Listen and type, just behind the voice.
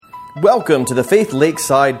Welcome to the Faith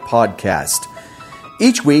Lakeside Podcast.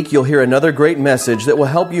 Each week you'll hear another great message that will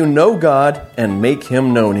help you know God and make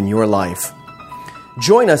Him known in your life.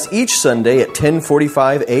 Join us each Sunday at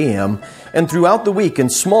 10:45 a.m. and throughout the week in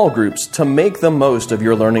small groups to make the most of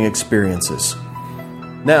your learning experiences.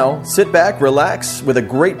 Now, sit back, relax with a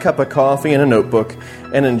great cup of coffee and a notebook,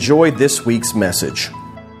 and enjoy this week's message.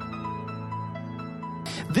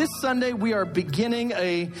 This Sunday, we are beginning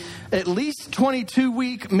at least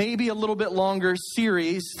 22-week, maybe a little bit longer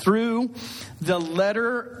series through the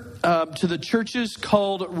letter to the churches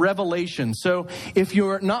called Revelation. So if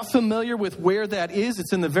you're not familiar with where that is,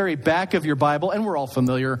 it's in the very back of your Bible, and we're all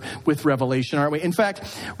familiar with Revelation, aren't we? In fact,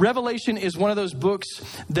 Revelation is one of those books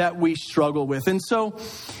that we struggle with. And so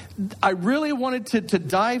I really wanted to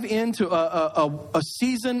dive into a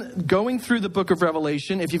season going through the book of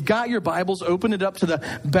Revelation. If you've got your Bibles, open it up to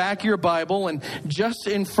the back of your Bible, and just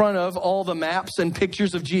in front of all the maps and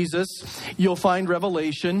pictures of Jesus, you'll find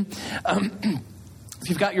Revelation. If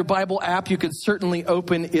you've got your Bible app, you can certainly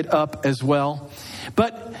open it up as well.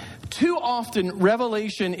 But too often,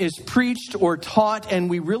 Revelation is preached or taught, and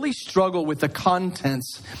we really struggle with the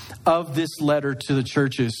contents of this letter to the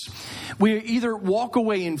churches. We either walk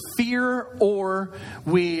away in fear, or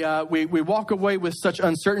we walk away with such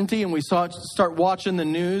uncertainty, and we start watching the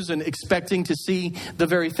news and expecting to see the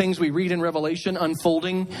very things we read in Revelation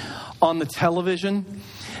unfolding on the television.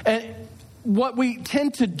 And what we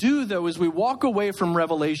tend to do, though, is we walk away from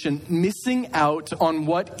Revelation missing out on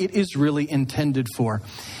what it is really intended for.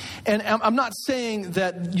 And I'm not saying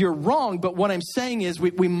that you're wrong, but what I'm saying is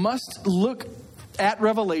we must look at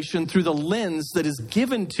Revelation through the lens that is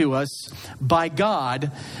given to us by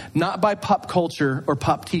God, not by pop culture or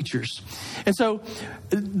pop teachers. And so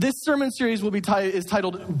this sermon series will be is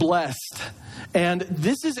titled Blessed. And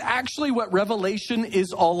this is actually what Revelation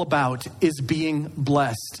is all about, is being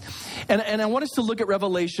blessed. And I want us to look at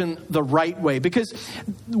Revelation the right way, because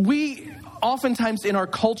we oftentimes in our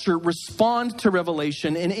culture respond to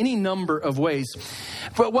Revelation in any number of ways.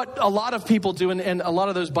 But what a lot of people do, and a lot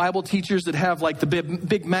of those Bible teachers that have like the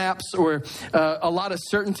big maps or a lot of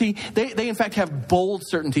certainty, they in fact have bold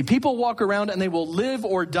certainty. People walk around and they will live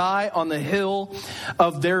or die on the hill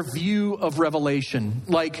of their view of Revelation.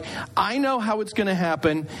 Like, I know how it's going to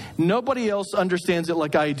happen. Nobody else understands it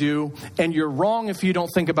like I do. And you're wrong if you don't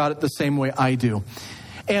think about it the same way I do.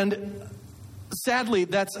 And sadly,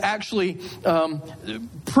 that's actually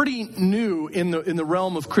pretty new in the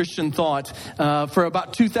realm of Christian thought. For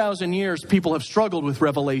about 2,000 years, people have struggled with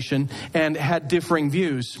Revelation and had differing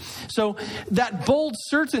views. So that bold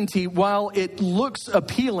certainty, while it looks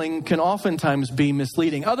appealing, can oftentimes be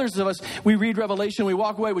misleading. Others of us, we read Revelation, we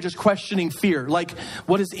walk away with just questioning fear. Like,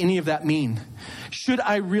 what does any of that mean? Should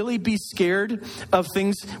I really be scared of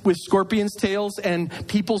things with scorpions' tails and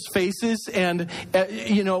people's faces? And,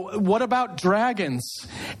 what about dragons?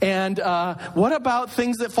 And what about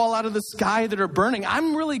things that fall out of the sky that are burning?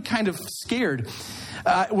 I'm really kind of scared.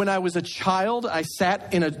 When I was a child, I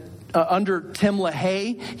sat under Tim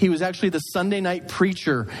LaHaye. He was actually the Sunday night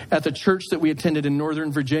preacher at the church that we attended in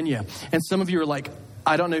Northern Virginia. And some of you are like,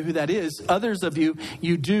 I don't know who that is. Others of you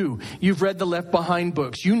do. You've read the Left Behind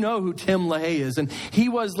books. You know who Tim LaHaye is. And he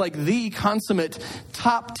was like the consummate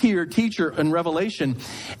top-tier teacher in Revelation.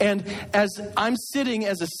 And as I'm sitting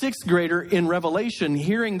as a sixth grader in Revelation,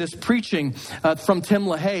 hearing this preaching from Tim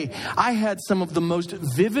LaHaye, I had some of the most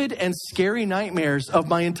vivid and scary nightmares of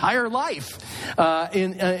my entire life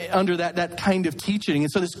under that kind of teaching.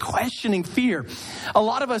 And so this questioning fear. A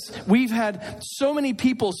lot of us, we've had so many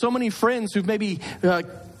people, so many friends who've maybe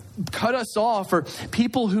cut us off, or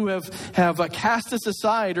people who have cast us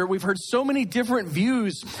aside, or we've heard so many different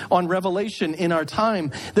views on Revelation in our time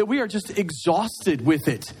that we are just exhausted with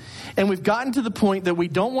it. And we've gotten to the point that we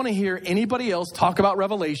don't want to hear anybody else talk about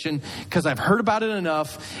Revelation because I've heard about it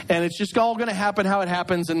enough, and it's just all going to happen how it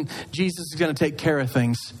happens, and Jesus is going to take care of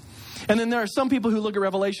things. And then there are some people who look at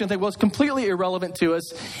Revelation and think, well, it's completely irrelevant to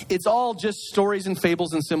us. It's all just stories and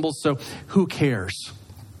fables and symbols, so who cares?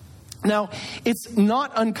 Now, it's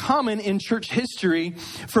not uncommon in church history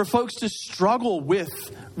for folks to struggle with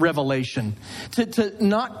Revelation, to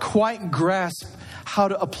not quite grasp how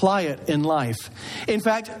to apply it in life. In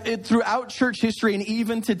fact, throughout church history and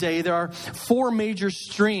even today, there are four major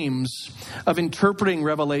streams of interpreting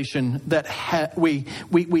Revelation that we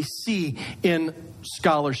see in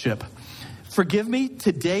scholarship. Forgive me,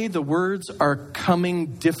 today the words are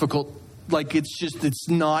coming difficult. Like it's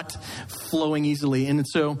not flowing easily. And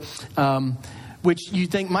so, which you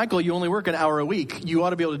think, Michael, you only work an hour a week. You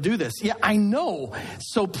ought to be able to do this. Yeah, I know.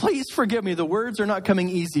 So please forgive me. The words are not coming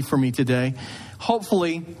easy for me today.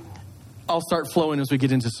 Hopefully, I'll start flowing as we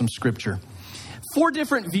get into some scripture. 4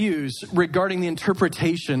 different views regarding the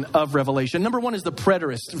interpretation of Revelation. Number 1 is the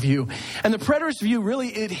preterist view. And the preterist view really,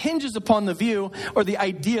 it hinges upon the view or the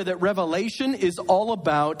idea that Revelation is all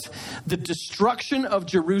about the destruction of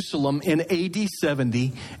Jerusalem in AD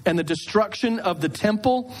 70 and the destruction of the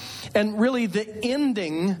temple and really the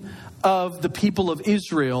ending of the people of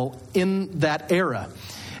Israel in that era.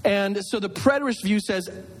 And so the preterist view says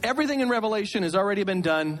everything in Revelation has already been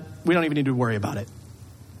done. We don't even need to worry about it.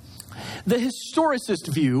 The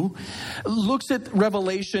historicist view looks at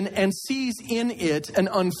Revelation and sees in it an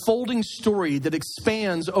unfolding story that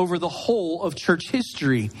expands over the whole of church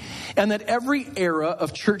history, and that every era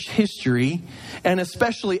of church history, and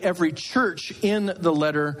especially every church in the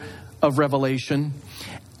letter of Revelation,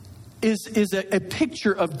 is a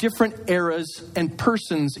picture of different eras and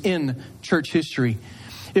persons in church history.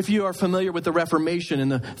 If you are familiar with the Reformation in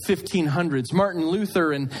the 1500s, Martin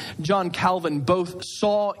Luther and John Calvin both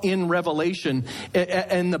saw in Revelation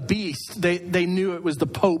and the beast. They knew it was the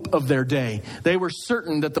Pope of their day. They were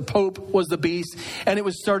certain that the Pope was the beast, and it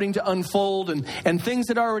was starting to unfold, and things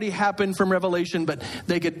had already happened from Revelation, but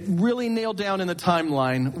they could really nail down in the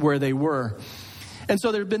timeline where they were. And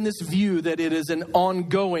so there had been this view that it is an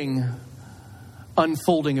ongoing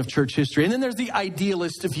unfolding of church history. And then there's the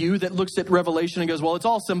idealist view that looks at Revelation and goes, well, it's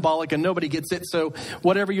all symbolic and nobody gets it, so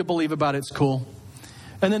whatever you believe about it's cool.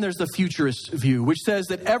 And then there's the futurist view, which says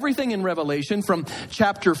that everything in Revelation from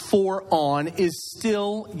chapter 4 on is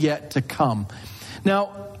still yet to come.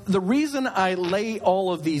 Now, the reason I lay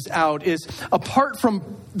all of these out is, apart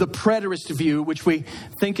from the preterist view, which we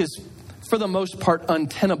think is for the most part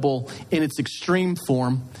untenable in its extreme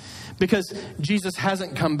form, because Jesus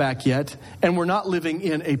hasn't come back yet, and we're not living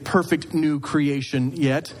in a perfect new creation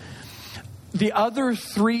yet. The other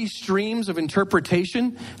 3 streams of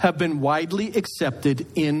interpretation have been widely accepted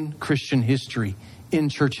in Christian history, in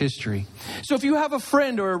church history. So if you have a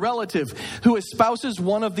friend or a relative who espouses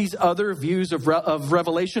one of these other views of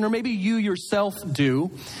Revelation, or maybe you yourself do,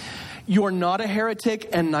 you're not a heretic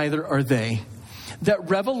and neither are they. That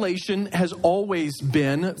Revelation has always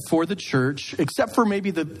been for the church, except for maybe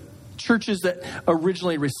the churches that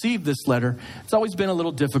originally received this letter, it's always been a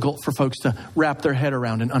little difficult for folks to wrap their head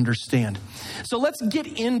around and understand. So let's get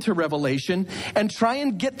into Revelation and try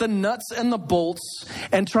and get the nuts and the bolts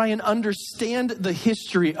and try and understand the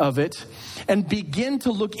history of it and begin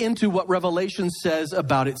to look into what Revelation says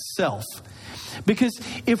about itself. Because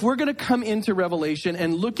if we're going to come into Revelation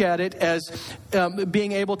and look at it as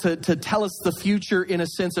being able to tell us the future in a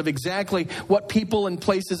sense of exactly what people and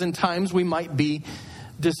places and times we might be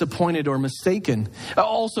disappointed or mistaken.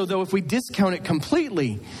 Also, though, if we discount it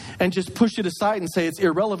completely and just push it aside and say it's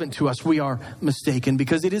irrelevant to us, we are mistaken,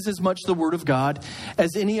 because it is as much the Word of God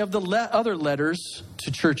as any of the other letters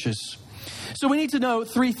to churches. So we need to know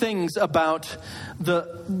 3 things about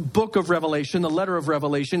the book of Revelation, the letter of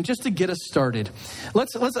Revelation, just to get us started.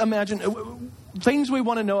 Let's imagine things we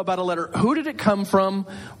want to know about a letter. Who did it come from?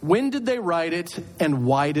 When did they write it? And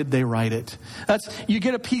why did they write it? You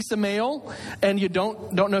get a piece of mail and you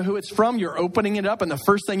don't know who it's from. You're opening it up and the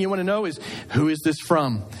first thing you want to know is, who is this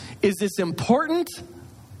from? Is this important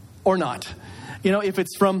or not? You know, if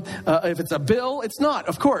it's from, if it's a bill, it's not,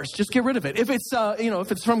 of course, just get rid of it. If it's,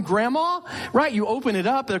 if it's from grandma, right, you open it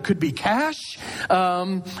up, there could be cash,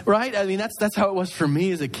 right? I mean, that's how it was for me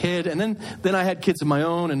as a kid. And then I had kids of my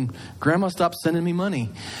own and grandma stopped sending me money.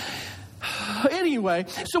 Anyway,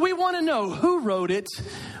 so we want to know who wrote it,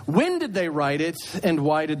 when did they write it, and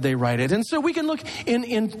why did they write it. And so we can look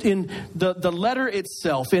in the letter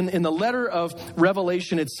itself, in the letter of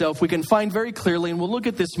Revelation itself, we can find very clearly, and we'll look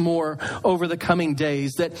at this more over the coming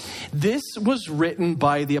days, that this was written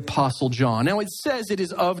by the Apostle John. Now it says it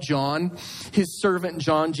is of John, his servant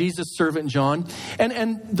John, Jesus' servant John,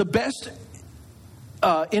 and the best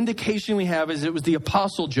indication we have is it was the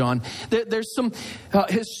Apostle John. There's some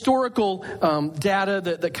historical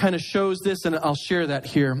data that kind of shows this, and I'll share that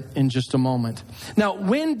here in just a moment. Now,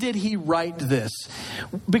 when did he write this?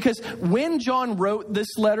 Because when John wrote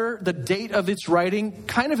this letter, the date of its writing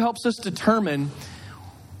kind of helps us determine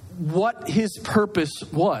what his purpose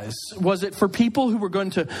was. Was it for people who were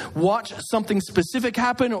going to watch something specific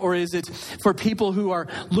happen, or is it for people who are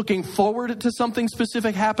looking forward to something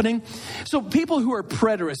specific happening? So people who are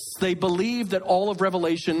preterists, they believe that all of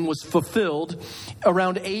Revelation was fulfilled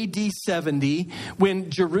around AD 70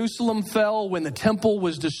 when Jerusalem fell, when the temple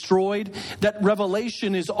was destroyed, that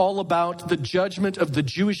Revelation is all about the judgment of the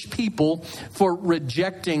Jewish people for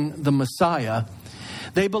rejecting the Messiah.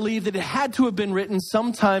 They believe that it had to have been written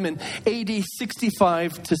sometime in AD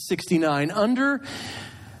 65 to 69 under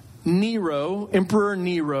Nero, Emperor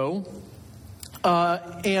Nero,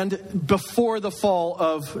 and before the fall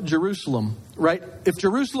of Jerusalem, right? If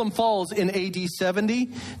Jerusalem falls in AD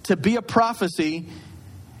 70, to be a prophecy,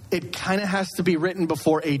 it kind of has to be written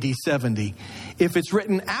before AD 70. If it's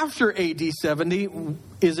written after AD 70,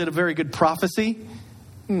 is it a very good prophecy?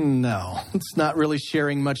 No, it's not really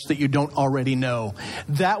sharing much that you don't already know.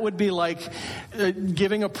 That would be like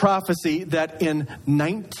giving a prophecy that in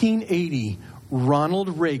 1980,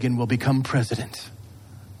 Ronald Reagan will become president.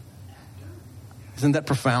 Isn't that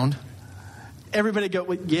profound? Everybody go,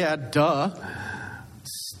 well, yeah, duh.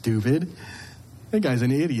 Stupid. That guy's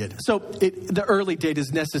an idiot. So the early date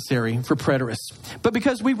is necessary for preterists. But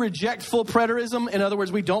because we reject full preterism, in other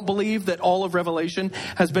words, we don't believe that all of Revelation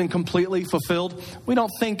has been completely fulfilled, we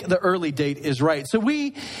don't think the early date is right. So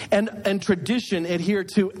we and tradition adhere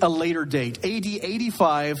to a later date, AD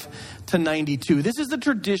 85 to 92. This is the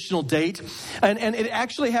traditional date, and it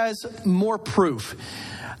actually has more proof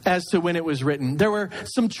as to when it was written. There were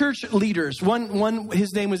some church leaders. One,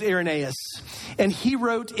 his name was Irenaeus, and he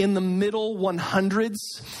wrote in the middle 100s.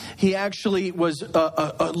 He actually was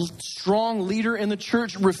a strong leader in the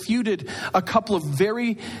church, refuted a couple of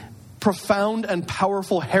very profound and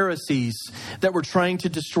powerful heresies that were trying to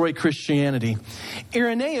destroy Christianity.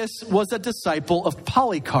 Irenaeus was a disciple of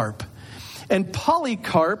Polycarp. And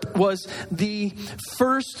Polycarp was the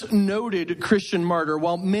first noted Christian martyr.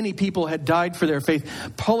 While many people had died for their faith,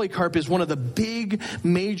 Polycarp is one of the big,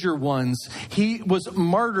 major ones. He was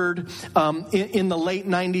martyred in the late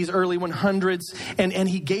 90s, early 100s, and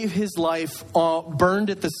he gave his life burned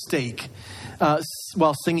at the stake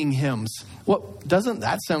while singing hymns. Well, doesn't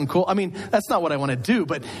that sound cool? I mean, that's not what I want to do,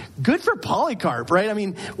 but good for Polycarp, right? I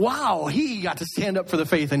mean, wow, he got to stand up for the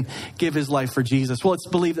faith and give his life for Jesus. Well, it's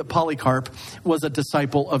believed that Polycarp was a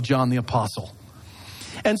disciple of John the Apostle.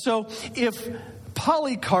 And so if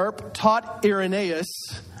Polycarp taught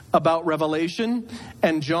Irenaeus about Revelation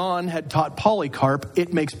and John had taught Polycarp,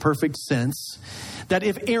 it makes perfect sense that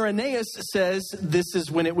if Irenaeus says this is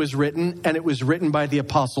when it was written and it was written by the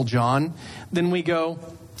Apostle John, then we go,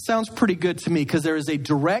 sounds pretty good to me, because there is a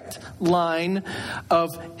direct line of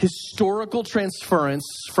historical transference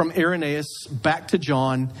from Irenaeus back to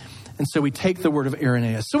John. And so we take the word of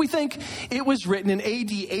Irenaeus. So we think it was written in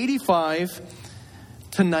AD 85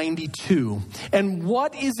 to 92. And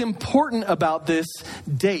what is important about this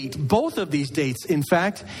date, both of these dates, in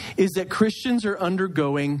fact, is that Christians are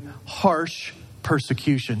undergoing harsh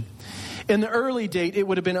persecution. In the early date, it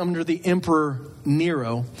would have been under the Emperor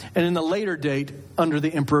Nero, and in the later date, under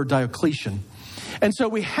the Emperor Diocletian. And so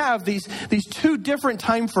we have these two different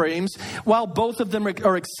time frames. While both of them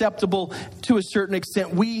are acceptable to a certain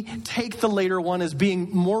extent, we take the later one as being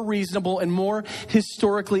more reasonable and more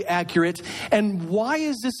historically accurate. And why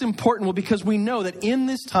is this important? Well, because we know that in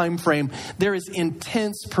this time frame, there is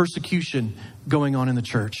intense persecution going on in the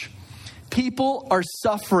church. People are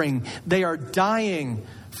suffering. They are dying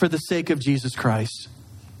for the sake of Jesus Christ.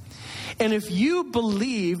 And if you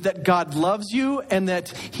believe that God loves you and that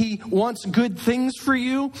he wants good things for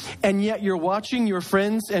you, and yet you're watching your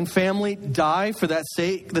friends and family die for the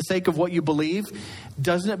sake of what you believe,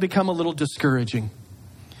 doesn't it become a little discouraging?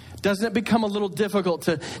 Doesn't it become a little difficult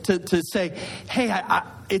to say, hey,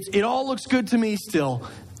 it all looks good to me still,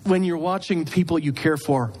 when you're watching people you care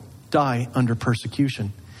for die under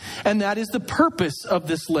persecution? And that is the purpose of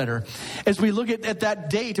this letter. As we look at that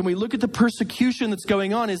date and we look at the persecution that's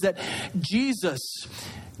going on, is that Jesus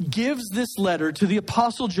gives this letter to the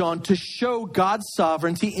Apostle John to show God's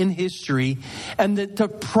sovereignty in history, and to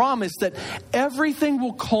promise that everything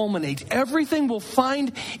will culminate, everything will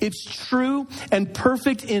find its true and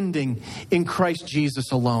perfect ending in Christ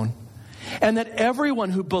Jesus alone. And that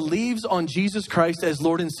everyone who believes on Jesus Christ as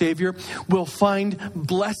Lord and Savior will find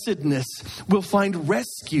blessedness, will find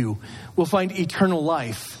rescue, will find eternal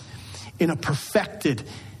life in a perfected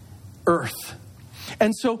earth.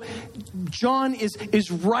 And so John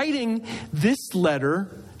is writing this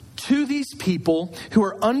letter to these people who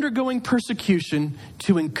are undergoing persecution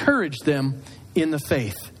to encourage them in the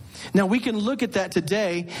faith. Now, we can look at that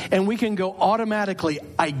today and we can go automatically,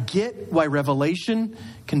 I get why Revelation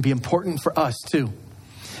can be important for us too.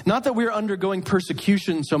 Not that we're undergoing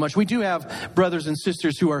persecution so much. We do have brothers and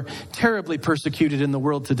sisters who are terribly persecuted in the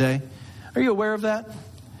world today. Are you aware of that?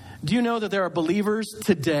 Do you know that there are believers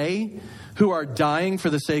today who are dying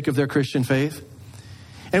for the sake of their Christian faith?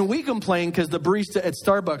 And we complain because the barista at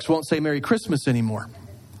Starbucks won't say Merry Christmas anymore,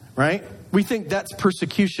 right? We think that's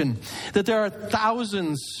persecution. That there are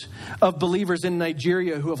thousands of believers in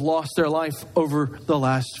Nigeria who have lost their life over the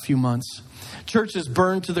last few months. Churches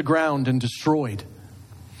burned to the ground and destroyed.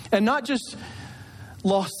 And not just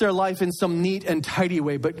lost their life in some neat and tidy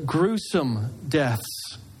way, but gruesome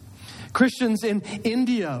deaths. Christians in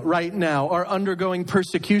India right now are undergoing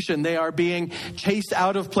persecution. They are being chased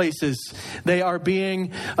out of places. They are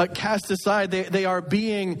being cast aside. They are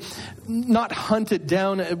being not hunted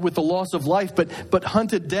down with the loss of life, but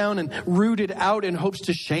hunted down and rooted out in hopes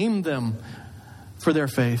to shame them for their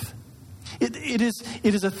faith. It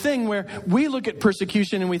is a thing where we look at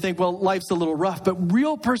persecution and we think, well, life's a little rough. But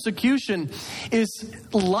real persecution is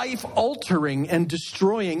life-altering and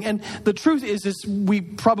destroying. And the truth is we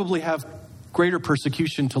probably have greater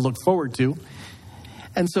persecution to look forward to.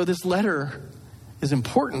 And so this letter is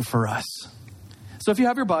important for us. So if you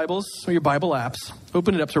have your Bibles or your Bible apps,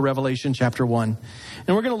 open it up to Revelation chapter 1.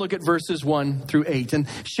 And we're going to look at verses 1 through 8. And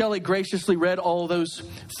Shelley graciously read all those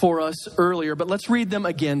for us earlier, but let's read them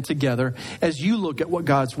again together as you look at what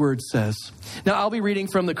God's Word says. Now, I'll be reading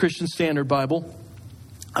from the Christian Standard Bible,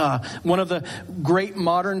 one of the great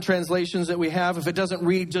modern translations that we have. If it doesn't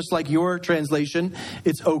read just like your translation,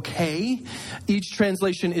 it's okay. Each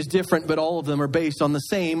translation is different, but all of them are based on the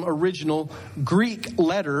same original Greek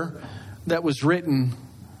letter that was written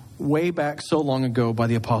way back so long ago by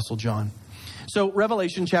the Apostle John. So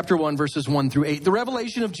Revelation chapter 1, verses 1 through 8. The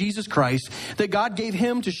revelation of Jesus Christ, that God gave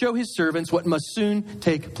him to show his servants what must soon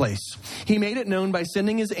take place. He made it known by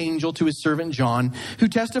sending his angel to his servant John, who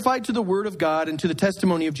testified to the word of God and to the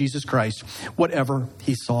testimony of Jesus Christ, whatever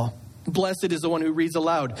he saw. Blessed is the one who reads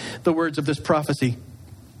aloud the words of this prophecy.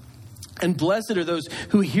 And blessed are those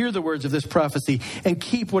who hear the words of this prophecy and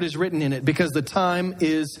keep what is written in it, because the time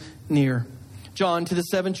is near. John, to the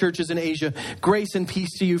 7 churches in Asia, grace and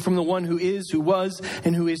peace to you from the one who is, who was,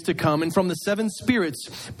 and who is to come, and from the 7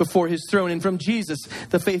 spirits before his throne, and from Jesus,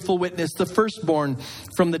 the faithful witness, the firstborn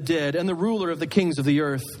from the dead, and the ruler of the kings of the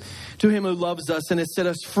earth. To him who loves us and has set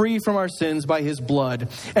us free from our sins by his blood,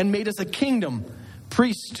 and made us a kingdom,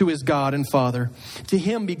 priests to his God and Father. To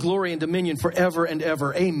him be glory and dominion forever and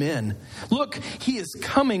ever. Amen. Look, he is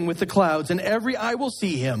coming with the clouds, and every eye will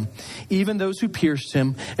see him, even those who pierced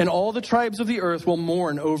him, and all the tribes of the earth will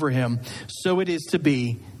mourn over him. So it is to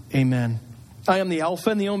be. Amen. I am the Alpha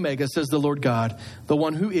and the Omega, says the Lord God, the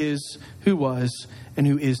one who is, who was, and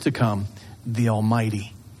who is to come, the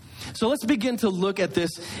Almighty. So let's begin to look at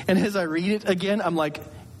this. And as I read it again, I'm like,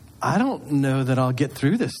 I don't know that I'll get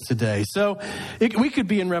through this today. So we could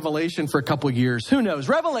be in Revelation for a couple of years. Who knows?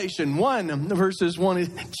 Revelation 1, verses 1.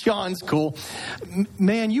 John's cool.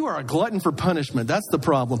 Man, you are a glutton for punishment. That's the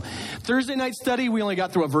problem. Thursday night study, we only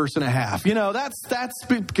got through a verse and a half. You know, that's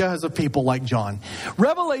because of people like John.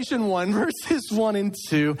 Revelation 1, verses 1 and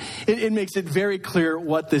 2, it makes it very clear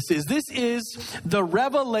what this is. This is the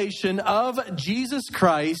revelation of Jesus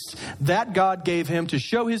Christ that God gave him to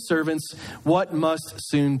show his servants what must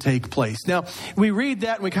soon take place. Now, we read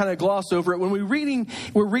that and we kind of gloss over it. When we're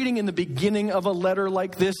reading in the beginning of a letter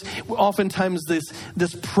like this, oftentimes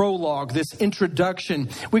this prologue, this introduction,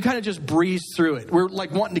 we kind of just breeze through it. We're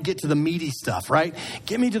like wanting to get to the meaty stuff, right?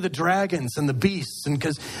 Get me to the dragons and the beasts, and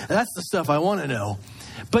because that's the stuff I want to know.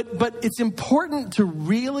 But it's important to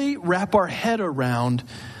really wrap our head around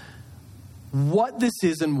what this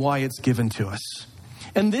is and why it's given to us.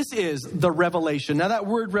 And this is the revelation. Now, that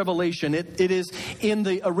word revelation, it is in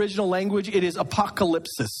the original language, it is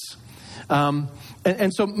apocalypsis.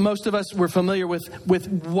 And so most of us, we're familiar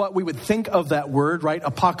with what we would think of that word, right?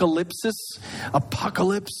 Apocalypsis,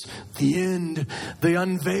 apocalypse, the end, the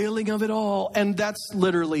unveiling of it all. And that's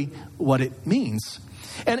literally what it means.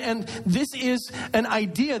 And this is an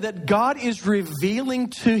idea that God is revealing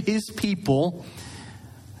to his people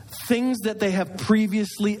things that they have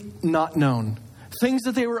previously not known. Things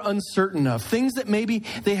that they were uncertain of, things that maybe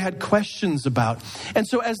they had questions about. And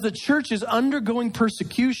so as the church is undergoing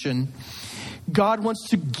persecution, God wants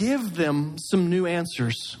to give them some new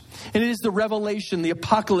answers. And it is the revelation, the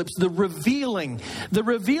apocalypse, the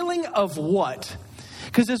revealing of what?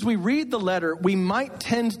 Because as we read the letter, we might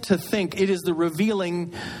tend to think it is the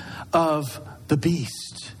revealing of the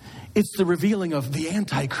beast. It's the revealing of the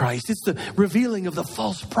Antichrist. It's the revealing of the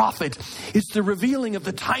false prophet. It's the revealing of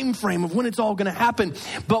the time frame of when it's all going to happen.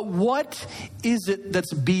 But what is it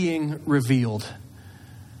that's being revealed?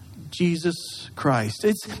 Jesus Christ.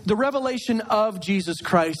 It's the revelation of Jesus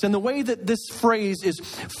Christ. And the way that this phrase is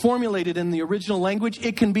formulated in the original language,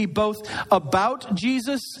 it can be both about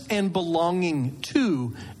Jesus and belonging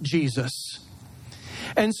to Jesus.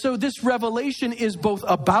 And so this revelation is both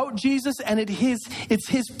about Jesus and it's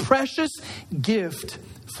his precious gift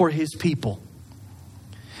for his people.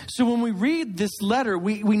 So when we read this letter,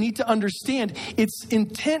 we need to understand its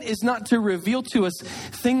intent is not to reveal to us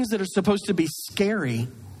things that are supposed to be scary,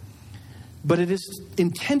 but it is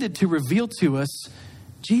intended to reveal to us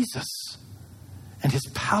Jesus and his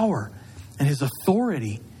power and his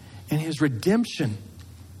authority and his redemption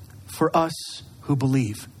for us who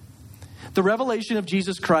believe. The revelation of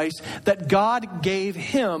Jesus Christ that God gave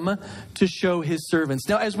him to show his servants.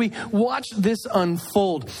 Now, as we watch this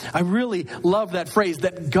unfold, I really love that phrase,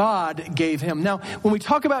 that God gave him. Now, when we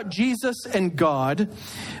talk about Jesus and God,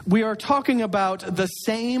 we are talking about the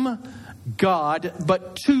same God,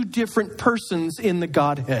 but two different persons in the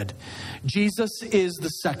Godhead. Jesus is the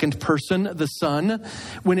second person, the Son.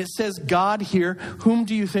 When it says God here, whom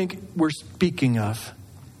do you think we're speaking of?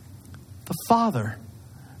 The Father,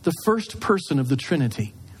 the first person of the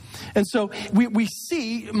Trinity. And so we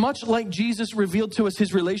see, much like Jesus revealed to us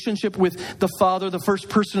his relationship with the Father, the first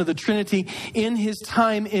person of the Trinity, in his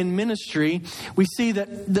time in ministry, we see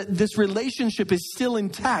that this relationship is still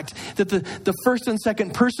intact, that the first and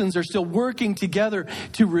second persons are still working together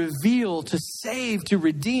to reveal, to save, to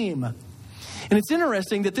redeem. And it's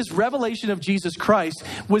interesting that this revelation of Jesus Christ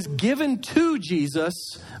was given to Jesus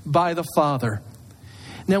by the Father.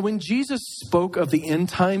 Now, when Jesus spoke of the end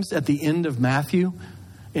times at the end of Matthew,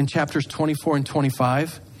 in chapters 24 and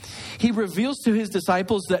 25, he reveals to his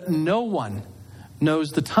disciples that no one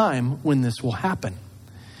knows the time when this will happen.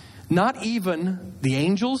 Not even the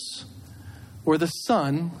angels or the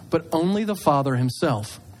Son, but only the Father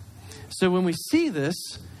himself. So when we see this,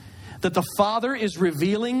 that the Father is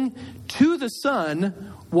revealing to the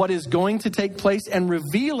Son what is going to take place and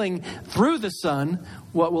revealing through the Son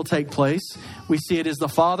what will take place, we see it as the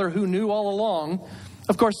Father who knew all along.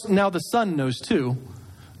 Of course, now the Son knows too.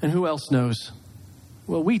 And who else knows?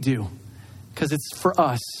 Well, we do, because it's for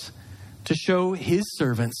us to show his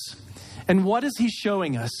servants. And what is he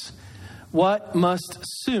showing us? What must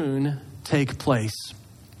soon take place?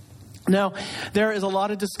 Now, there is a lot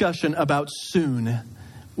of discussion about soon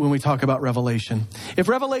when we talk about Revelation. If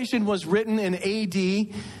Revelation was written in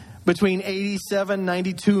AD between 87,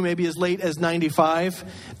 92, maybe as late as 95,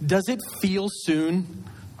 does it feel soon?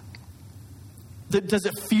 Does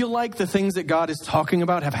it feel like the things that God is talking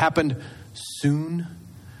about have happened soon?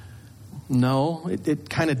 No, it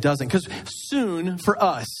kind of doesn't. Because soon, for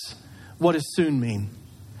us, what does soon mean?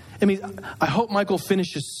 It means, I hope Michael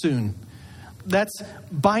finishes soon. That's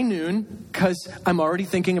by noon, because I'm already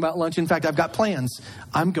thinking about lunch. In fact, I've got plans.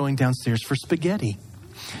 I'm going downstairs for spaghetti.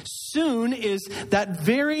 Soon is that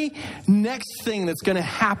very next thing that's going to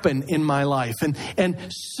happen in my life. And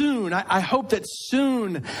soon, I hope that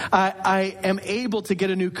soon I am able to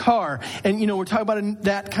get a new car. And, you know, we're talking about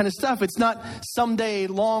that kind of stuff. It's not someday,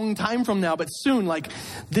 long time from now, but soon, like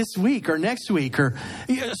this week or next week or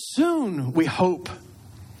soon, we hope.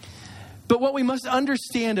 But what we must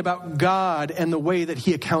understand about God and the way that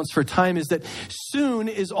he accounts for time is that soon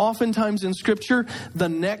is oftentimes in Scripture the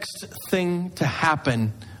next thing to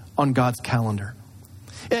happen on God's calendar.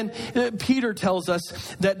 And Peter tells us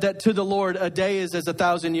that to the Lord, a day is as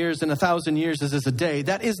 1,000 years and 1,000 years is as a day.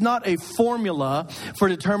 That is not a formula for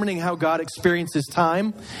determining how God experiences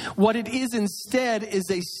time. What it is instead is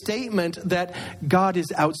a statement that God is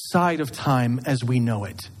outside of time as we know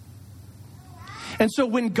it. And so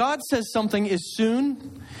when God says something is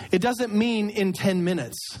soon, it doesn't mean in 10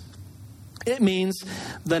 minutes. It means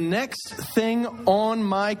the next thing on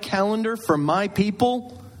my calendar for my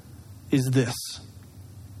people is this.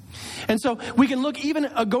 And so we can look even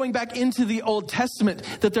going back into the Old Testament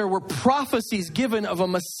that there were prophecies given of a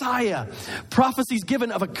Messiah, prophecies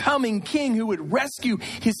given of a coming king who would rescue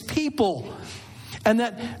his people. And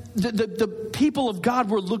that the people of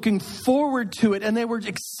God were looking forward to it and they were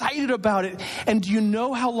excited about it. And do you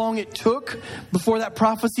know how long it took before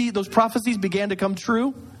those prophecies began to come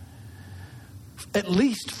true? At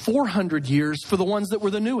least 400 years for the ones that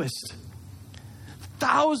were the newest.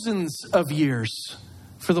 Thousands of years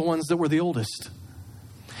for the ones that were the oldest.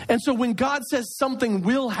 And so when God says something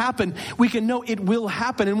will happen, we can know it will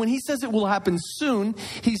happen. And when he says it will happen soon,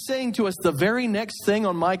 he's saying to us the very next thing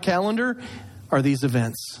on my calendar are these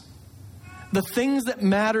events. The things that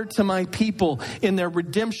matter to my people in their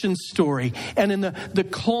redemption story and in the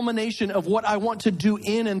culmination of what I want to do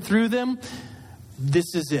in and through them,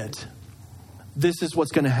 this is it. This is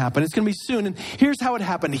what's going to happen. It's going to be soon. And here's how it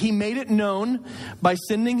happened. He made it known by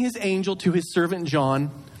sending his angel to his servant John.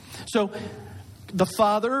 So the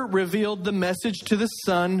Father revealed the message to the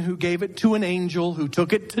Son, who gave it to an angel, who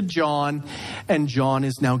took it to John, and John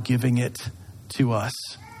is now giving it to us.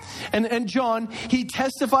 And John, he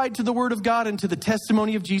testified to the word of God and to the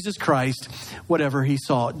testimony of Jesus Christ, whatever he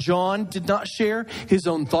saw. John did not share his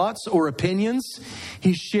own thoughts or opinions.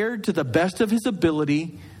 He shared to the best of his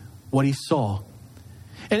ability what he saw.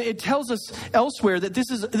 And it tells us elsewhere that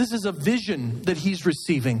this is a vision that he's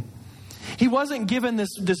receiving. He wasn't given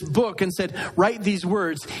this book and said, write these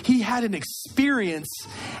words. He had an experience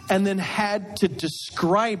and then had to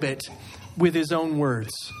describe it with his own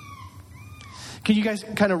words. Can you guys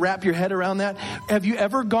kind of wrap your head around that? Have you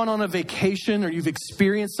ever gone on a vacation or you've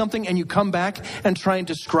experienced something and you come back and try and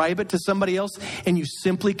describe it to somebody else and you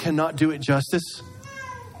simply cannot do it justice?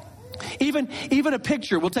 Even a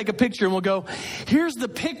picture. We'll take a picture and we'll go, here's the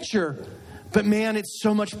picture, but man, it's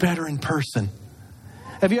so much better in person.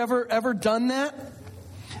 Have you ever done that?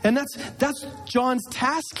 And that's John's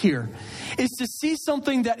task here, is to see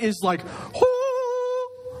something that is like,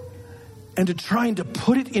 and to try and to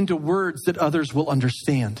put it into words that others will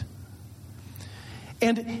understand.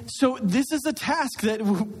 And so this is a task that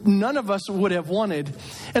none of us would have wanted.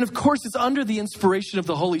 And of course, it's under the inspiration of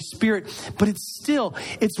the Holy Spirit, but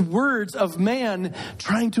it's words of man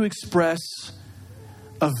trying to express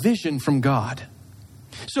a vision from God.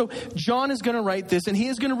 So John is going to write this, and he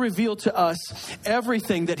is going to reveal to us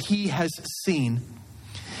everything that he has seen.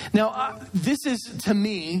 Now, this is, to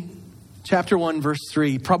me, chapter 1, verse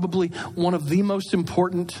 3, probably one of the most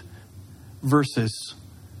important verses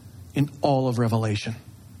in all of Revelation.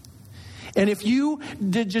 And if you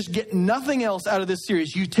did just get nothing else out of this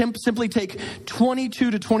series, you simply take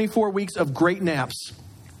 22 to 24 weeks of great naps,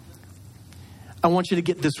 I want you to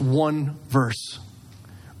get this one verse.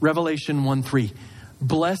 Revelation 1:3.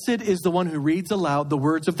 Blessed is the one who reads aloud the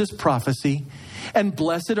words of this prophecy, and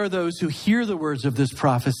blessed are those who hear the words of this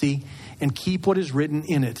prophecy and keep what is written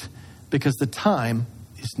in it, because the time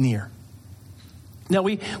is near. Now,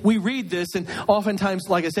 we read this, and oftentimes,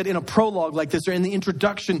 like I said, in a prologue like this or in the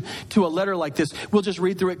introduction to a letter like this, we'll just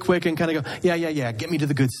read through it quick and kind of go, yeah, get me to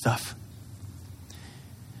the good stuff.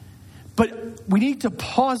 But we need to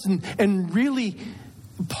pause and really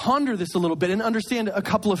ponder this a little bit and understand a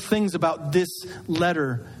couple of things about this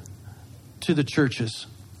letter to the churches.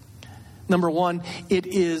 Number one, it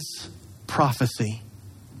is prophecy.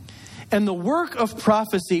 And the work of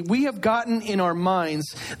prophecy, we have gotten in our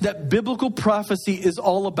minds that biblical prophecy is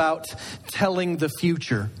all about telling the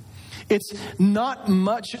future. It's not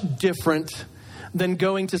much different than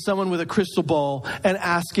going to someone with a crystal ball and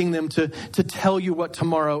asking them to tell you what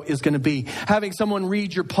tomorrow is going to be. Having someone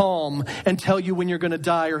read your palm and tell you when you're going to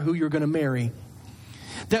die or who you're going to marry.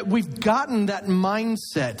 That we've gotten that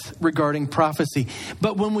mindset regarding prophecy.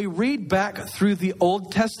 But when we read back through the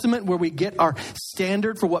Old Testament, where we get our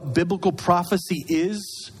standard for what biblical prophecy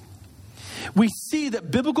is, we see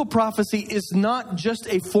that biblical prophecy is not just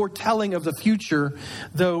a foretelling of the future,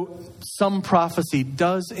 though some prophecy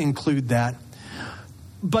does include that.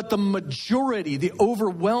 But the majority, the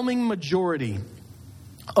overwhelming majority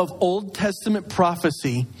of Old Testament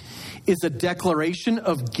prophecy is a declaration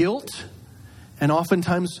of guilt, and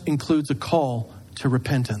oftentimes includes a call to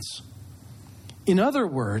repentance. In other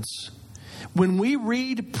words, when we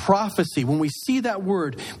read prophecy, when we see that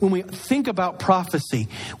word, when we think about prophecy,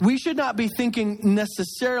 we should not be thinking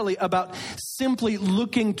necessarily about simply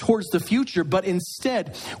looking towards the future, but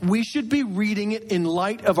instead, we should be reading it in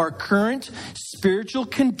light of our current spiritual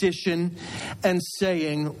condition and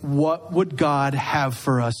saying, what would God have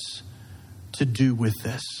for us to do with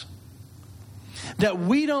this? That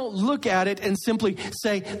we don't look at it and simply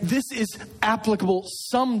say, this is applicable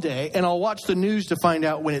someday, and I'll watch the news to find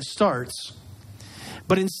out when it starts.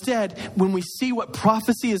 But instead, when we see what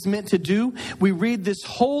prophecy is meant to do, we read this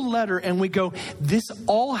whole letter and we go, this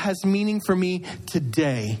all has meaning for me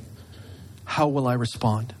today. How will I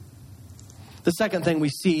respond? The second thing we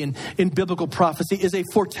see in biblical prophecy is a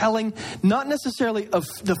foretelling, not necessarily of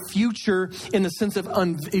the future in the sense of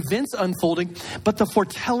events unfolding, but the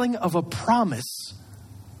foretelling of a promise.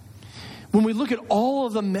 When we look at all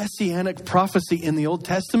of the messianic prophecy in the Old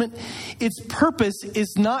Testament, its purpose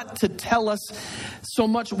is not to tell us so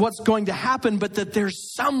much what's going to happen, but that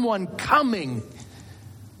there's someone coming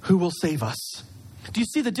who will save us. Do you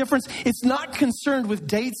see the difference? It's not concerned with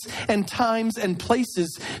dates and times and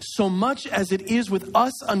places so much as it is with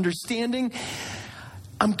us understanding,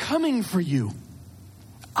 I'm coming for you.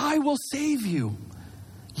 I will save you.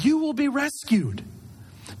 You will be rescued.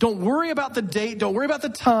 Don't worry about the date. Don't worry about the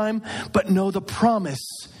time, but know the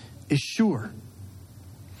promise is sure.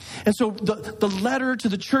 And so the letter to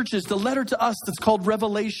the churches, the letter to us that's called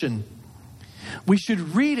Revelation, we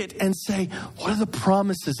should read it and say, what are the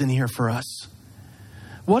promises in here for us?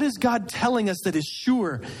 What is God telling us that is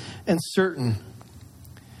sure and certain?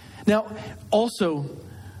 Now, also,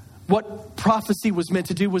 what prophecy was meant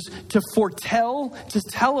to do was to foretell, to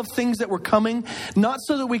tell of things that were coming, not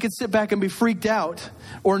so that we could sit back and be freaked out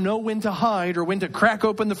or know when to hide or when to crack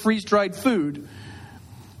open the freeze-dried food,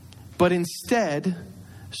 but instead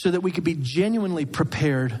so that we could be genuinely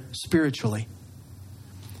prepared spiritually.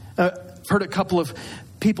 I've heard a couple of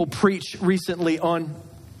people preach recently on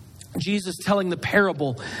Jesus telling the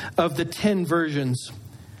parable of the 10 virgins.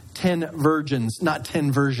 10 virgins, not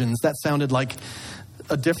 10 versions. That sounded like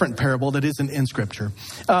a different parable that isn't in Scripture.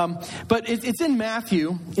 But it's in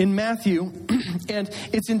Matthew, and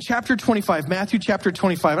it's in chapter 25, Matthew chapter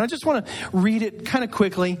 25. And I just want to read it kind of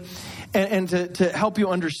quickly and to help you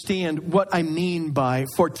understand what I mean by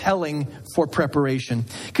foretelling for preparation.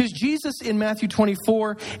 Because Jesus in Matthew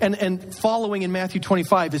 24 and following in Matthew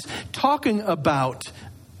 25 is talking about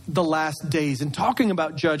the last days and talking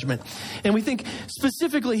about judgment. And we think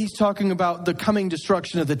specifically he's talking about the coming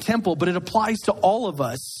destruction of the temple, but it applies to all of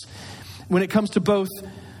us when it comes to both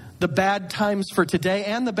the bad times for today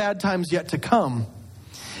and the bad times yet to come.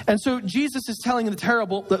 And so Jesus is telling the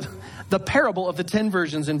parable of the 10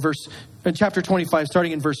 virgins in chapter 25,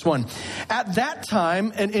 starting in verse 1. At that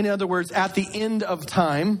time, and in other words, at the end of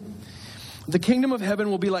time, the kingdom of heaven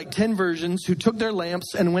will be like 10 virgins who took their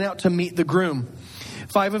lamps and went out to meet the groom.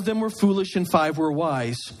 5 of them were foolish and 5 were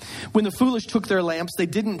wise. When the foolish took their lamps, they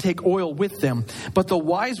didn't take oil with them, but the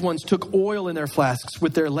wise ones took oil in their flasks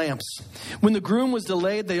with their lamps. When the groom was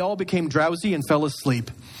delayed, they all became drowsy and fell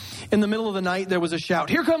asleep. In the middle of the night, there was a shout,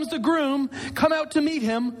 "Here comes the groom, come out to meet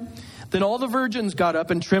him." Then all the virgins got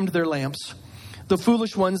up and trimmed their lamps. The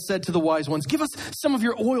foolish ones said to the wise ones, "Give us some of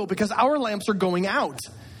your oil because our lamps are going out."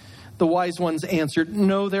 The wise ones answered,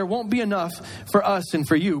 "No, there won't be enough for us and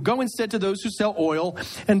for you. Go instead to those who sell oil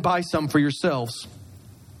and buy some for yourselves."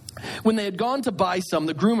 When they had gone to buy some,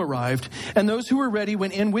 the groom arrived, and those who were ready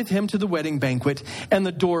went in with him to the wedding banquet, and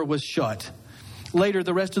the door was shut. Later,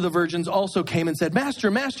 the rest of the virgins also came and said, "Master,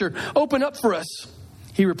 Master, open up for us."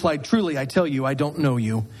 He replied, "Truly, I tell you, I don't know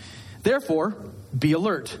you. Therefore, be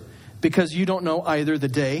alert, because you don't know either the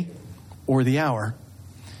day or the hour."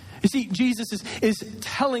 You see, Jesus is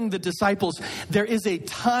telling the disciples there is a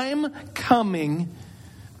time coming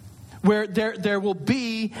where there will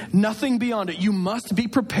be nothing beyond it. You must be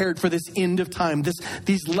prepared for this end of time,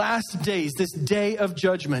 these last days, this day of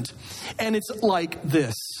judgment. And it's like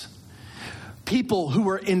this. People who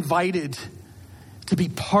were invited to be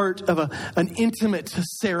part of an intimate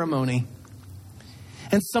ceremony.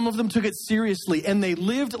 And some of them took it seriously, and they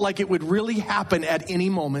lived like it would really happen at any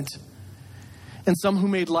moment. And some who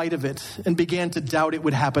made light of it and began to doubt it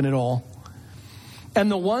would happen at all. And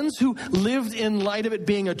the ones who lived in light of it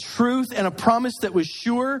being a truth and a promise that was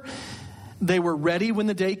sure, they were ready when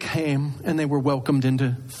the day came and they were welcomed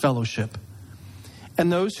into fellowship.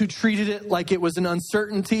 And those who treated it like it was an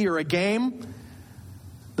uncertainty or a game,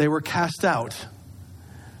 they were cast out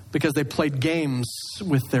because they played games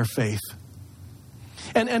with their faith.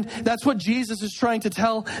 And that's what Jesus is trying to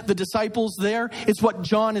tell the disciples there. It's what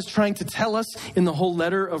John is trying to tell us in the whole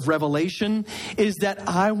letter of Revelation, is that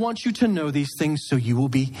I want you to know these things so you will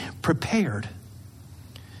be prepared.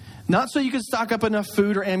 Not so you can stock up enough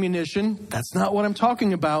food or ammunition. That's not what I'm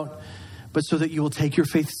talking about. But so that you will take your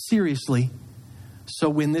faith seriously. So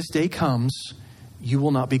when this day comes, you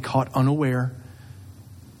will not be caught unaware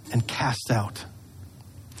and cast out.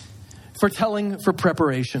 Foretelling for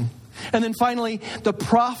preparation. And then finally, the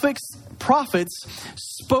prophets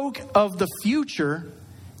spoke of the future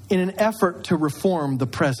in an effort to reform the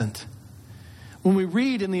present. When we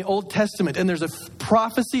read in the Old Testament and there's a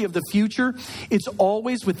prophecy of the future, it's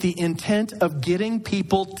always with the intent of getting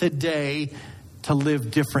people today to live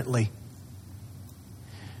differently.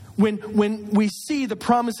 When we see the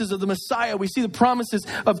promises of the Messiah, we see the promises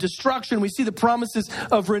of destruction, we see the promises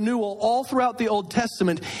of renewal all throughout the Old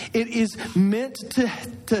Testament, it is meant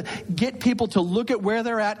to get people to look at where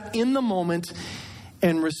they're at in the moment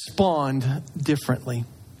and respond differently.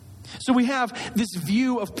 So we have this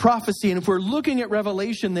view of prophecy, and if we're looking at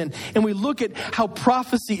Revelation then, and we look at how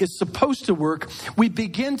prophecy is supposed to work, we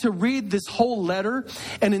begin to read this whole letter,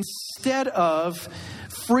 and instead of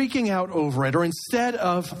freaking out over it, or instead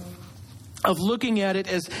of looking at it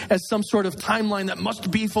as some sort of timeline that must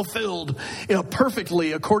be fulfilled,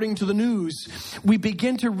 perfectly according to the news, we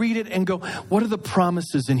begin to read it and go, what are the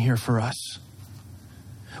promises in here for us?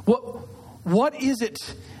 What is it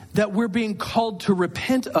that we're being called to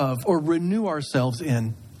repent of or renew ourselves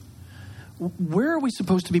in? Where are we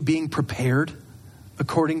supposed to be being prepared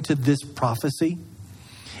according to this prophecy?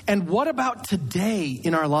 And what about today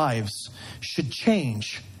in our lives should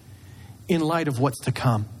change in light of what's to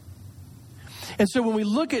come? And so when we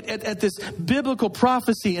look at this biblical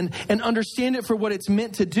prophecy and understand it for what it's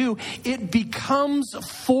meant to do, it becomes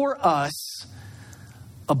for us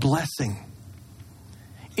a blessing.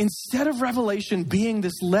 instead of Revelation being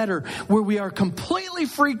this letter where we are completely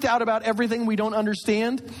freaked out about everything we don't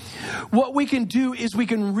understand, what we can do is we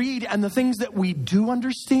can read, and the things that we do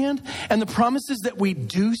understand, and the promises that we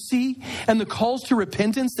do see, and the calls to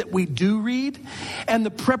repentance that we do read, and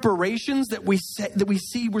the preparations that we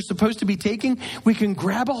see we're supposed to be taking, we can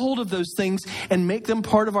grab a hold of those things and make them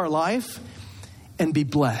part of our life and be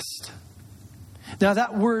blessed. Now,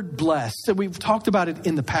 that word blessed, we've talked about it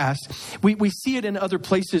in the past. We see it in other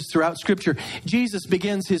places throughout Scripture. Jesus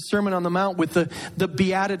begins his Sermon on the Mount with the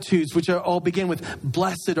Beatitudes, which all begin with,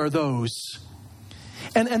 blessed are those.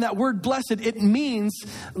 And that word blessed, it means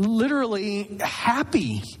literally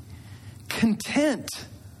happy, content,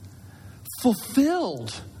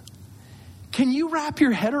 fulfilled. Can you wrap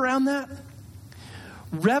your head around that?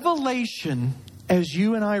 Revelation, as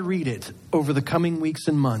you and I read it over the coming weeks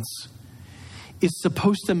and months, is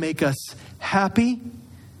supposed to make us happy,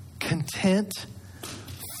 content,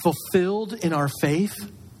 fulfilled in our faith.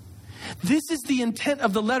 This is the intent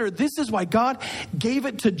of the letter. This is why God gave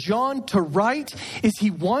it to John to write, is he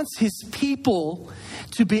wants his people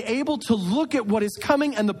to be able to look at what is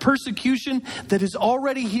coming and the persecution that is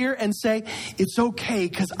already here and say, it's okay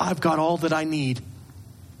because I've got all that I need.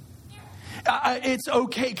 It's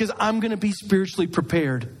okay because I'm going to be spiritually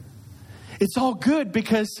prepared. It's all good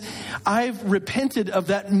because I've repented of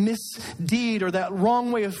that misdeed or that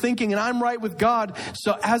wrong way of thinking, and I'm right with God.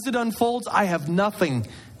 So as it unfolds, I have nothing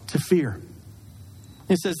to fear.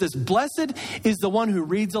 It says this, blessed is the one who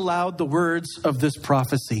reads aloud the words of this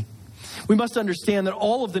prophecy. We must understand that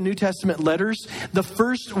all of the New Testament letters, the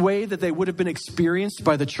first way that they would have been experienced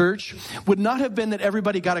by the church would not have been that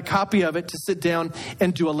everybody got a copy of it to sit down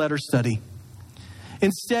and do a letter study.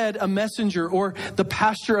 Instead, a messenger or the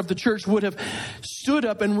pastor of the church would have stood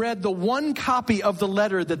up and read the one copy of the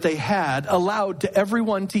letter that they had aloud to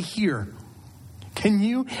everyone to hear. Can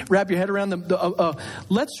you wrap your head around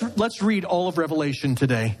let's read all of Revelation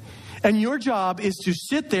today. And your job is to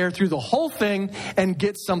sit there through the whole thing and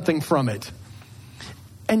get something from it.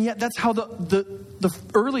 And yet that's how the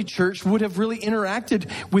early church would have really interacted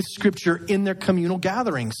with Scripture in their communal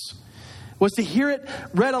gatherings. Was to hear it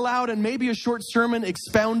read aloud and maybe a short sermon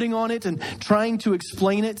expounding on it and trying to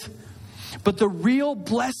explain it. But the real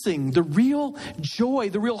blessing, the real joy,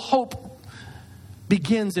 the real hope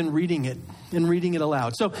begins in reading it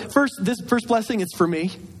aloud. So this first blessing is for me.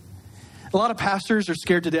 A lot of pastors are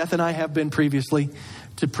scared to death, and I have been previously,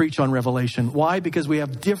 to preach on Revelation. Why? Because we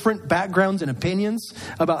have different backgrounds and opinions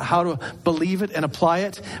about how to believe it and apply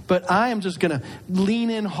it. But I am just going to lean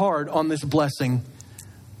in hard on this blessing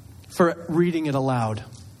for reading it aloud.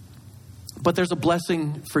 But there's a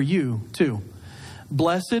blessing for you too.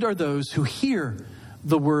 Blessed are those who hear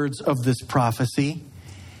the words of this prophecy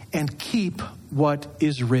and keep what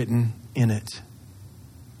is written in it.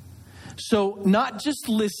 So not just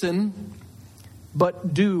listen,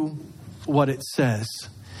 but do what it says.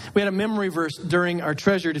 We had a memory verse during our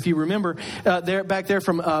Treasured, if you remember, back there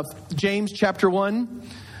from James chapter 1.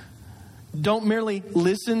 Don't merely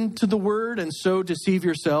listen to the word and so deceive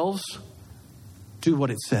yourselves. Do what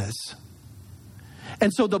it says.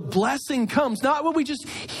 And so the blessing comes not when we just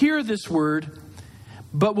hear this word,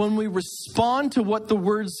 but when we respond to what the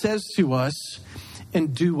word says to us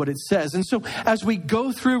and do what it says. And so as we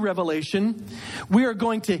go through Revelation, we are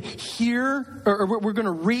going to hear, or we're going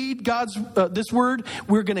to read God's this word.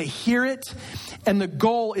 We're going to hear it. And the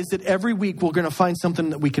goal is that every week we're going to find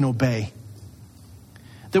something that we can obey.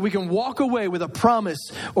 That we can walk away with a promise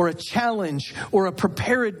or a challenge or a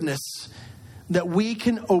preparedness that we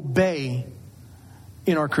can obey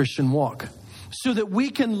in our Christian walk. So that we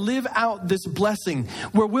can live out this blessing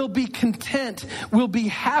where we'll be content, we'll be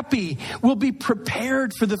happy, we'll be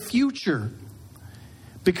prepared for the future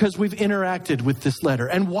because we've interacted with this letter.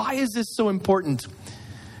 And why is this so important?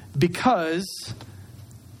 Because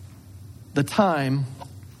the time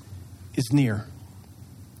is near.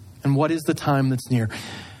 And what is the time that's near?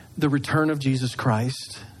 The return of Jesus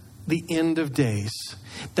Christ, the end of days.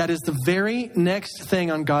 That is the very next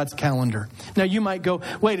thing on God's calendar. Now you might go,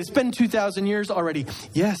 wait, it's been 2,000 years already.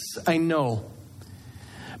 Yes, I know.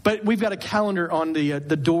 But we've got a calendar on the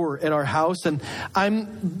door at our house, and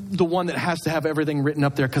I'm the one that has to have everything written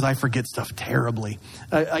up there because I forget stuff terribly.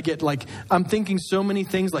 I get I'm thinking so many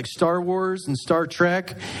things like Star Wars and Star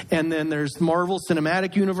Trek, and then there's Marvel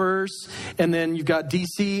Cinematic Universe, and then you've got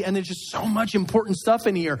DC, and there's just so much important stuff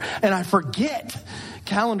in here, and I forget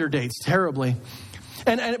calendar dates terribly.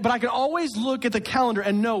 But I can always look at the calendar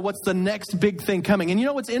and know what's the next big thing coming. And you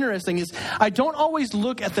know what's interesting is I don't always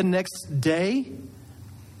look at the next day.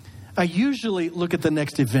 I usually look at the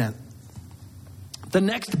next event. The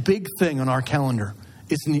next big thing on our calendar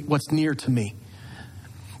is what's near to me.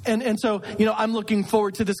 And so, I'm looking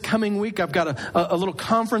forward to this coming week. I've got a little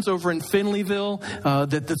conference over in Finleyville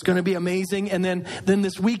that's going to be amazing. And then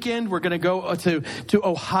this weekend, we're going to go to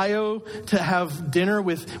Ohio to have dinner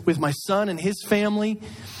with my son and his family.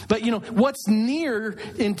 But, what's near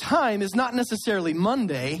in time is not necessarily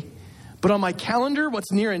Monday. But on my calendar,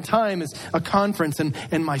 what's near in time is a conference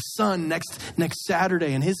and my son next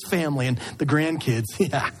Saturday and his family and the grandkids.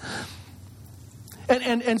 Yeah.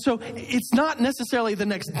 And so it's not necessarily the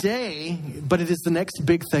next day, but it is the next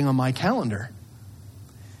big thing on my calendar.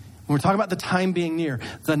 When we're talking about the time being near,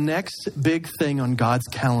 the next big thing on God's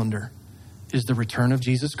calendar is the return of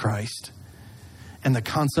Jesus Christ and the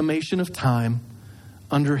consummation of time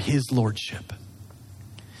under his lordship.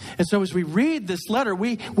 And so as we read this letter,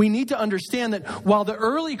 we need to understand that while the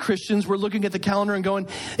early Christians were looking at the calendar and going,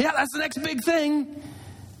 yeah, that's the next big thing,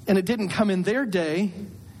 and it didn't come in their day,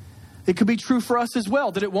 it could be true for us as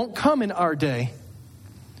well, that it won't come in our day.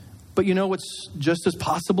 But you know what's just as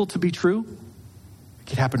possible to be true? It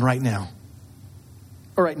could happen right now.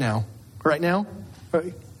 Or right now. Or right now. Or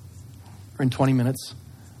in 20 minutes.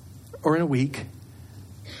 Or in a week.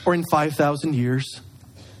 Or in 5,000 years.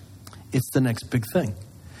 It's the next big thing.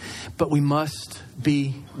 But we must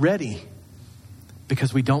be ready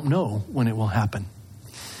because we don't know when it will happen.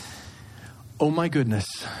 Oh my goodness.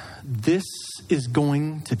 This is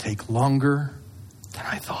going to take longer than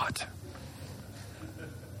I thought.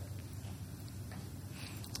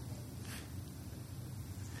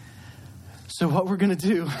 So what we're going to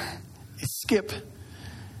do is skip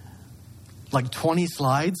like 20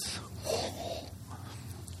 slides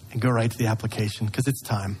and go right to the application because it's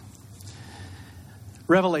time.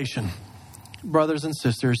 Revelation. Brothers and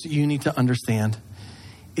sisters, you need to understand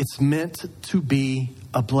it's meant to be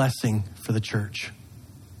a blessing for the church.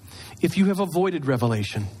 If you have avoided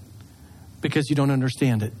Revelation because you don't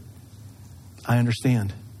understand it, I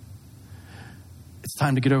understand. It's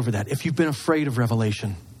time to get over that. If you've been afraid of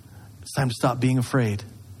Revelation, it's time to stop being afraid.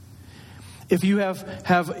 If you have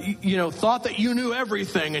thought that you knew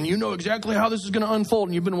everything and you know exactly how this is going to unfold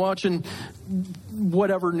and you've been watching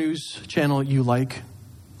whatever news channel you like,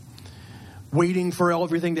 waiting for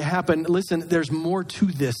everything to happen, listen, there's more to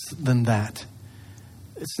this than that.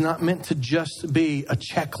 It's not meant to just be a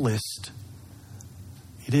checklist.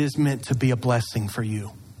 It is meant to be a blessing for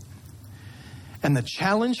you. And the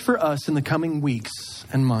challenge for us in the coming weeks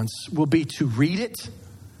and months will be to read it,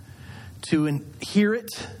 to hear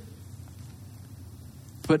it,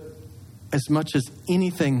 but as much as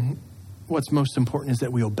anything, what's most important is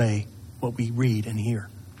that we obey what we read and hear.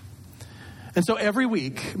 And so every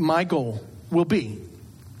week, my goal will be,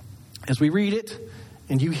 as we read it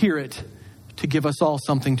and you hear it, to give us all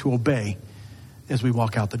something to obey as we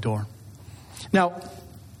walk out the door. Now,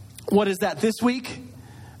 what is that this week?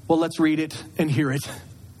 Well, let's read it and hear it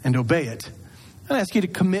and obey it. I ask you to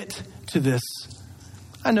commit to this.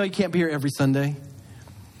 I know you can't be here every Sunday,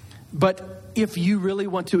 but if you really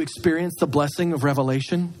want to experience the blessing of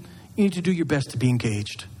Revelation, you need to do your best to be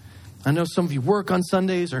engaged. I know some of you work on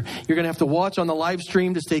Sundays or you're going to have to watch on the live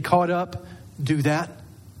stream to stay caught up. Do that.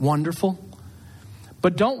 Wonderful.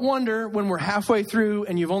 But don't wonder when we're halfway through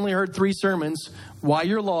and you've only heard 3 sermons why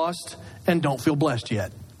you're lost and don't feel blessed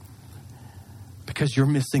yet. Because you're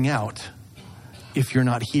missing out if you're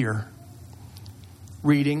not here.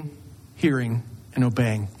 Reading, hearing, and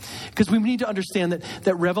obeying. Because we need to understand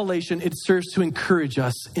that Revelation, it serves to encourage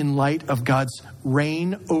us in light of God's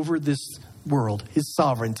reign over this world, his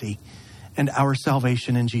sovereignty, and our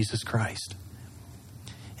salvation in Jesus Christ.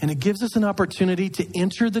 And it gives us an opportunity to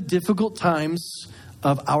enter the difficult times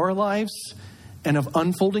of our lives and of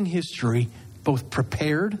unfolding history, both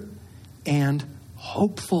prepared and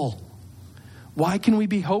hopeful. Why can we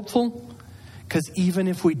be hopeful? Because even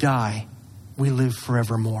if we die, we live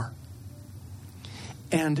forevermore.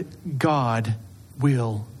 And God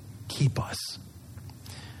will keep us.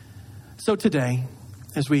 So today,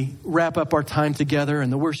 as we wrap up our time together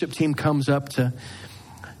and the worship team comes up to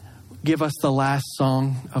give us the last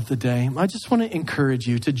song of the day, I just want to encourage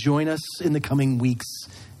you to join us in the coming weeks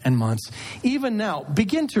and months. Even now,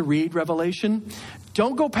 begin to read Revelation.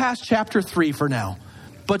 Don't go past chapter 3 for now.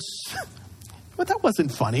 But that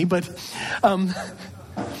wasn't funny, but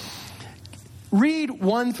read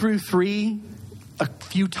 1 through 3 a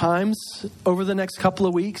few times over the next couple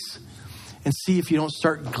of weeks and see if you don't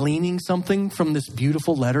start gleaning something from this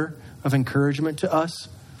beautiful letter of encouragement to us.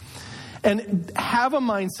 And have a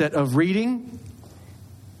mindset of reading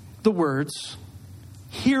the words,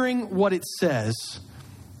 hearing what it says,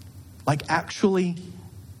 like actually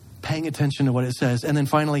paying attention to what it says, and then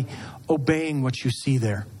finally obeying what you see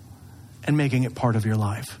there and making it part of your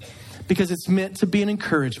life. Because it's meant to be an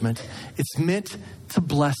encouragement. It's meant to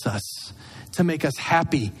bless us, to make us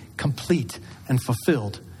happy, complete, and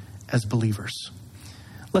fulfilled as believers.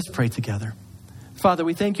 Let's pray together. Father,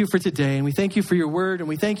 we thank you for today, and we thank you for your word, and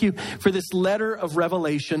we thank you for this letter of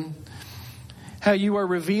Revelation, how you are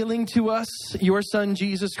revealing to us your Son,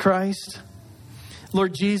 Jesus Christ.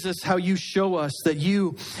 Lord Jesus, how you show us that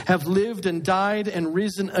you have lived and died and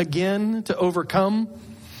risen again to overcome,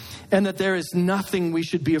 and that there is nothing we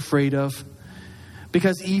should be afraid of.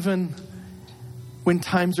 Because even when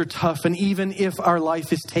times are tough, and even if our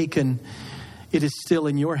life is taken, it is still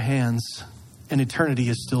in your hands, and eternity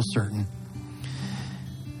is still certain.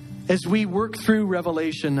 As we work through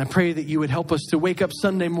Revelation, I pray that you would help us to wake up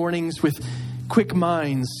Sunday mornings with quick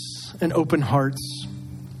minds and open hearts,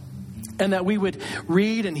 and that we would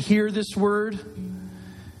read and hear this word,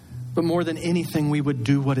 but more than anything, we would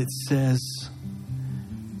do what it says,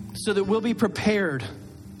 so that we'll be prepared.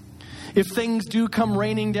 If things do come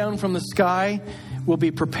raining down from the sky, we'll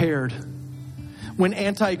be prepared. When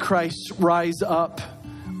antichrists rise up,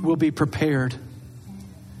 we'll be prepared.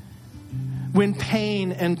 When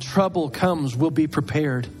pain and trouble comes, we'll be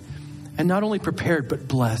prepared. And not only prepared, but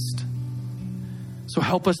blessed. So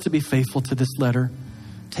help us to be faithful to this letter,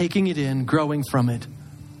 taking it in, growing from it.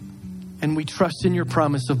 And we trust in your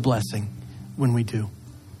promise of blessing when we do.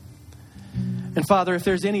 And Father, if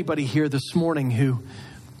there's anybody here this morning who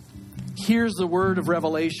hears the word of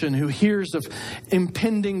Revelation, who hears of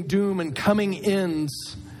impending doom and coming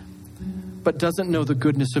ends, but doesn't know the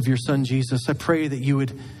goodness of your Son, Jesus, I pray that you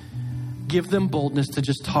would give them boldness to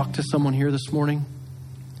just talk to someone here this morning,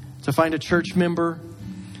 to find a church member,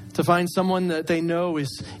 to find someone that they know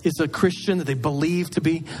is a Christian, that they believe to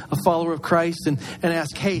be a follower of Christ, and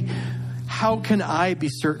ask, hey, how can I be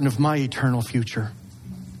certain of my eternal future?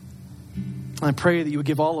 I pray that you would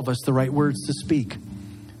give all of us the right words to speak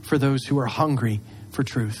for those who are hungry for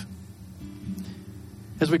truth.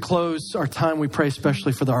 As we close our time, we pray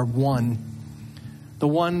especially for the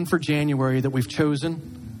one for January that we've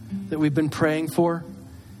chosen, that we've been praying for.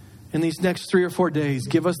 In these next 3 or 4 days,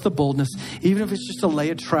 give us the boldness, even if it's just to lay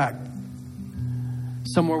a track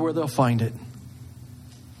somewhere where they'll find it.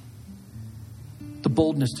 The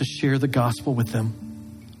boldness to share the gospel with them,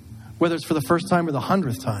 whether it's for the first time or the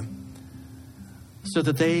 100th time, so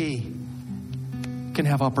that they can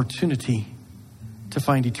have opportunity to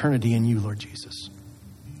find eternity in you, Lord Jesus.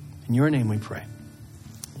 In your name we pray.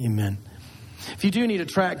 Amen. If you do need a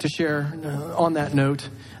tract to share on that note,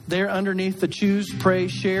 there underneath the Choose, Pray,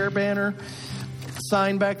 Share banner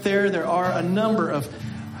sign back there are a number of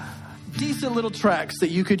decent little tracts that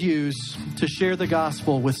you could use to share the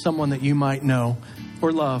gospel with someone that you might know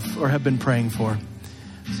or love or have been praying for.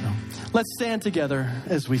 So let's stand together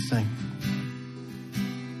as we sing.